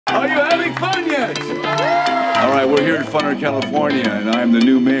Are you having fun yet? All right, we're here in Funner, California, and I'm the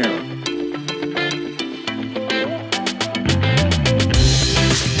new mayor.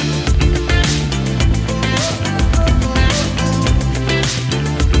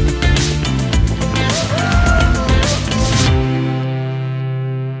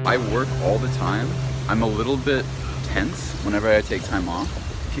 I work all the time. I'm a little bit tense whenever I take time off.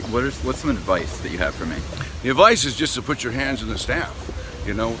 What's some advice that you have for me? The advice is just to put your hands in the staff,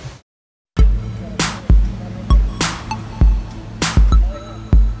 you know?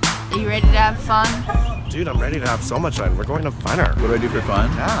 Are you ready to have fun? Dude, I'm ready to have so much fun. We're going to Funner. What do I do for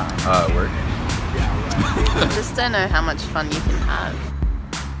fun? Yeah. Work. I just don't know how much fun you can have.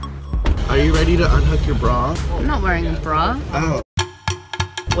 Are you ready to unhook your bra? I'm not wearing a bra. Oh.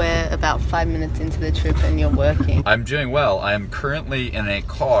 We're about 5 minutes into the trip and you're working. I'm doing well. I am currently in a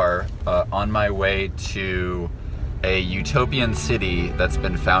car on my way to a utopian city that's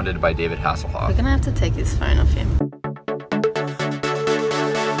been founded by David Hasselhoff. We're gonna have to take his phone off him.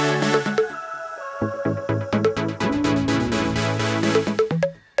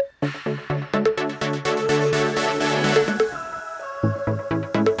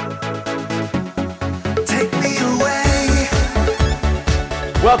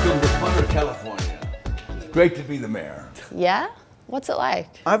 Welcome to Funner, California. Great to be the mayor. Yeah? What's it like?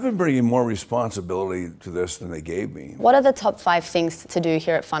 I've been bringing more responsibility to this than they gave me. What are the top 5 things to do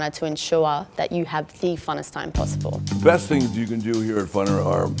here at Funner to ensure that you have the funnest time possible? The best things you can do here at Funner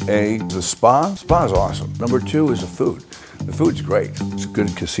are A, the spa. Spa is awesome. Number 2 is the food. The food's great. It's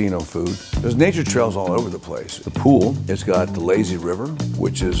good casino food. There's nature trails all over the place. The pool, it's got the lazy river,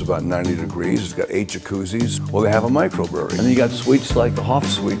 which is about 90 degrees. It's got 8 jacuzzis. Well, they have a microbrewery. And then you got sweets like the Hoff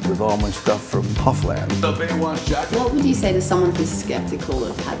Suite with all my stuff from Hoffland. What would you say to someone who's skeptical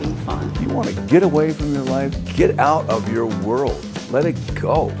of having fun? You want to get away from your life, get out of your world. Let it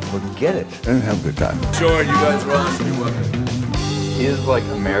go. Forget it. And have a good time. Sure, you guys are awesome. You're welcome. He is like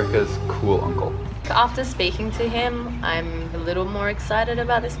America's cool uncle. After speaking to him, I'm a little more excited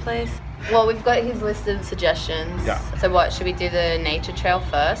about this place. Well, we've got his list of suggestions. Yeah. So what, should we do the nature trail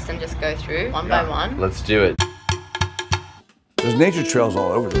first and just go through one by one? Let's do it. There's nature trails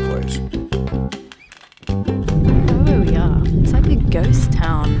all over the place. Oh, where we are. It's like a ghost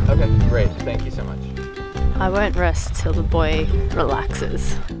town. Okay, great. Thank you so much. I won't rest till the boy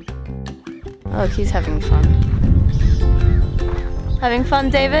relaxes. Oh, look, he's having fun. Having fun,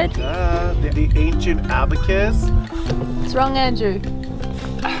 David? The ancient abacus. What's wrong, Andrew?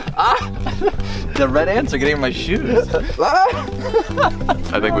 The red ants are getting in my shoes.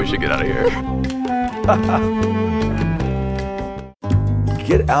 I think we should get out of here.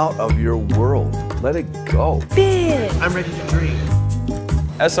 Get out of your world. Let it go. I'm ready to drink.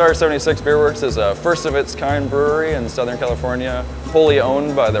 SR76 Beer Works is a first-of-its-kind brewery in Southern California, wholly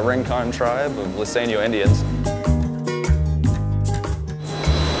owned by the Rincon tribe of Liseño Indians.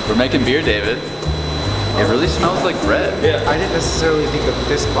 We're making beer, David. It really smells like bread. Yeah. I didn't necessarily think that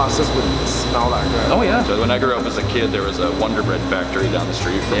this process would smell that good. Oh yeah. So when I grew up as a kid, there was a Wonder Bread factory down the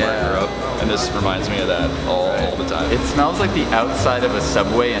street from where I grew up, and this reminds me of that all the time. It smells like the outside of a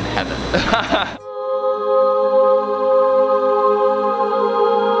Subway in heaven.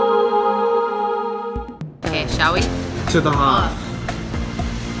 Okay, shall we? To the hop.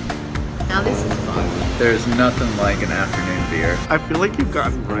 Now this is fun. There's nothing like an afternoon beer. I feel like you've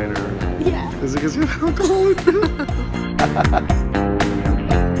gotten brighter. Yeah. Is it because you have alcohol in it?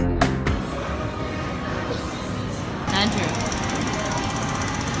 Andrew,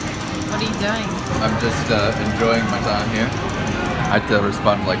 what are you doing? I'm just enjoying my time here. I have to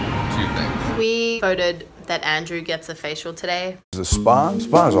respond to like 2 things. We voted that Andrew gets a facial today. The spa?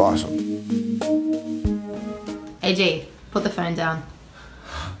 Spa is awesome. AG, put the phone down.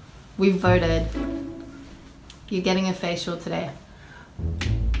 We voted. You're getting a facial today.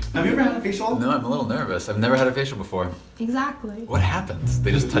 Have you ever had a facial? No, I'm a little nervous. I've never had a facial before. Exactly. What happens?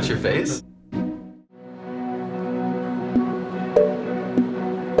 They just touch your face?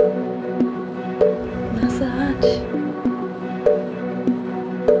 Massage.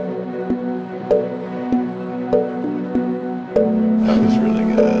 That was really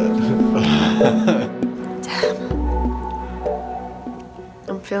good. Damn.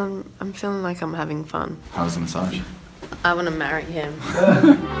 I'm feeling like I'm having fun. How was the massage? I want to marry him.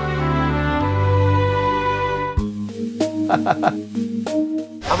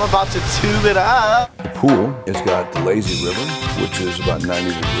 I'm about to tube it up. The pool, it's got the lazy river, which is about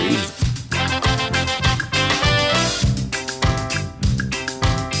 90 degrees.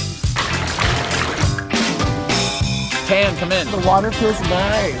 Pan, come in. The water feels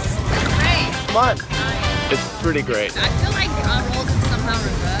nice. Great. Come on. It's pretty great. I feel like our roles have somehow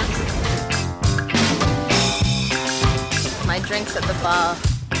reversed. drinks at the bar.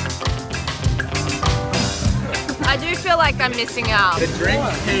 I do feel like I'm missing out. The drink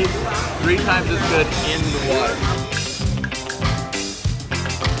tastes 3 times as good in the water.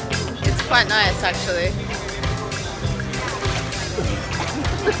 It's quite nice, actually.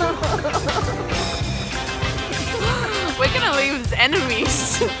 We're gonna leave as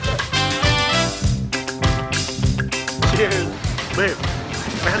enemies. Cheers. Wait,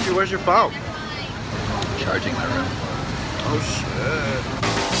 Andrew, where's your phone? Charging my room. Oh shit.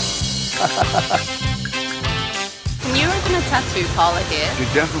 Can you open a tattoo parlor here? You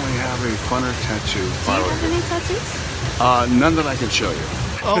definitely have a funner tattoo Do you parlor. have any tattoos? None that I can show you.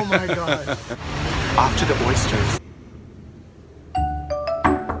 Oh my god. Off to the oysters.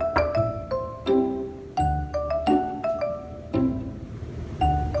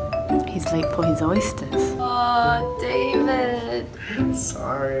 He's late for his oysters. Oh, David.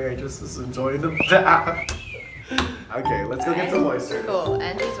 Sorry, I just was enjoying the bath. Okay, let's go get some oysters. Cool,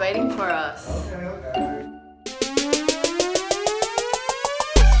 Andrew's waiting for us.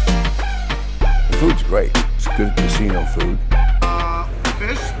 The food's great. It's good casino food.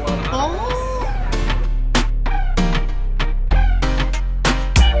 Fish balls?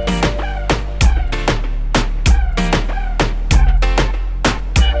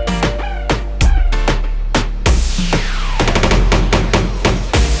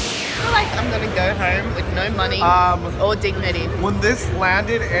 Go home with no money or dignity. When this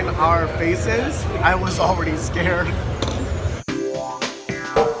landed in our faces, I was already scared.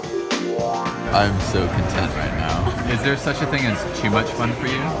 I'm so content right now. Is there such a thing as too much fun for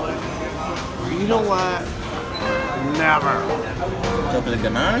you? You know what? Never.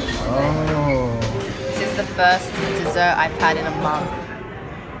 This is the first dessert I've had in a month.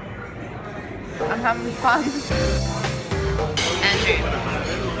 I'm having fun. Andrew.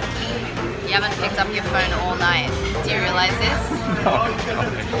 You haven't picked up your phone all night. Do you realize this? No.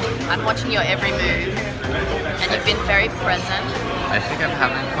 I'm watching your every move, and you've been very present. I think I'm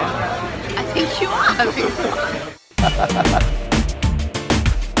having fun. I think you are having fun.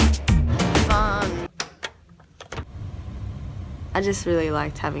 Fun. I just really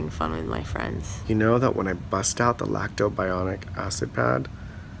liked having fun with my friends. You know that when I bust out the lactobionic acid pad,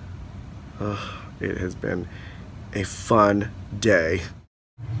 it has been a fun day.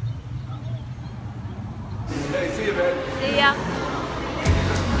 Hey, see you, man. See ya.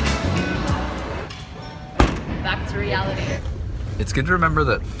 Back to reality. It's good to remember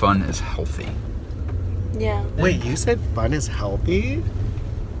that fun is healthy. Yeah. Wait, you said fun is healthy?